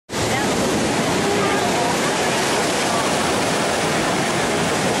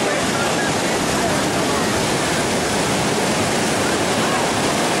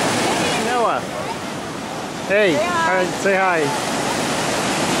Hey, all right, say hi.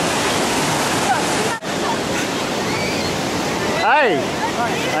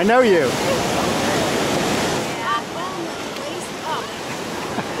 Hi, I know you.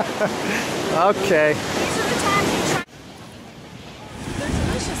 Okay. These are the times you try. They're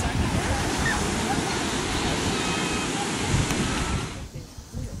delicious, aren't they?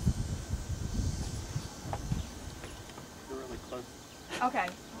 You're really close. Okay.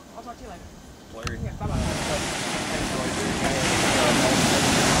 I'll talk to you later. Blurry. Yeah, bye-bye.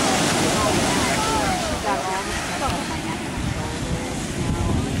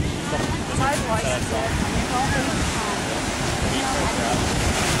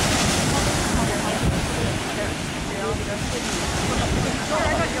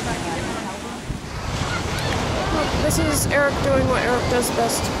 This is Eric doing what Eric does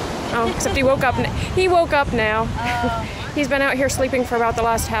best. Oh, except he woke up. He woke up now. He's been out here sleeping for about the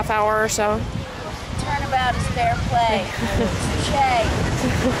last half hour or so. Turnabout is fair play. Touché.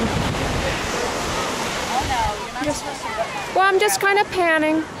 Oh no, you're not supposed to. Well, I'm just kind of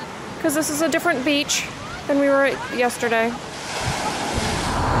panning because this is a different beach than we were at yesterday.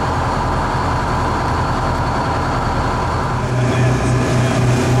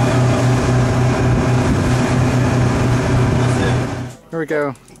 Here we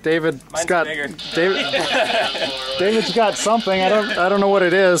go. David's Mine's got bigger. David's got something. I don't know what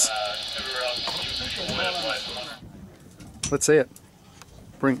it is. Let's see it.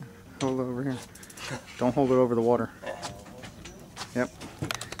 Hold it over here. Don't hold it over the water. Yep.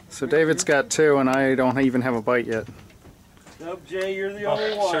 So David's got two, and I don't even have a bite yet. Nope, Jay, you're the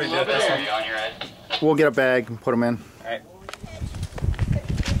only one. Show you that. That's on your head. We'll get a bag and put them in. All right.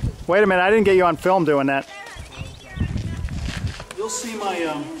 Wait a minute, I didn't get you on film doing that. You'll see my,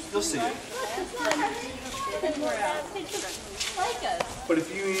 you'll see it. But if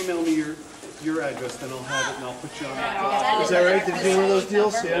you email me your address, then I'll have it and I'll put you on it. Is that right? Did you do one of those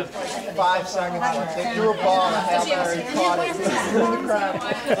deals? Yeah. 5 seconds. They threw a ball and a half hour and caught it.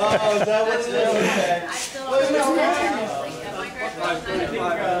 Oh, is that what it is?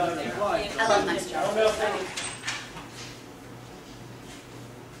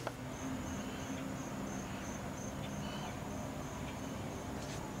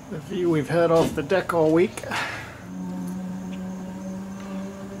 The view we've had off the deck all week.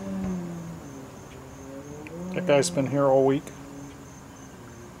 That guy's been here all week.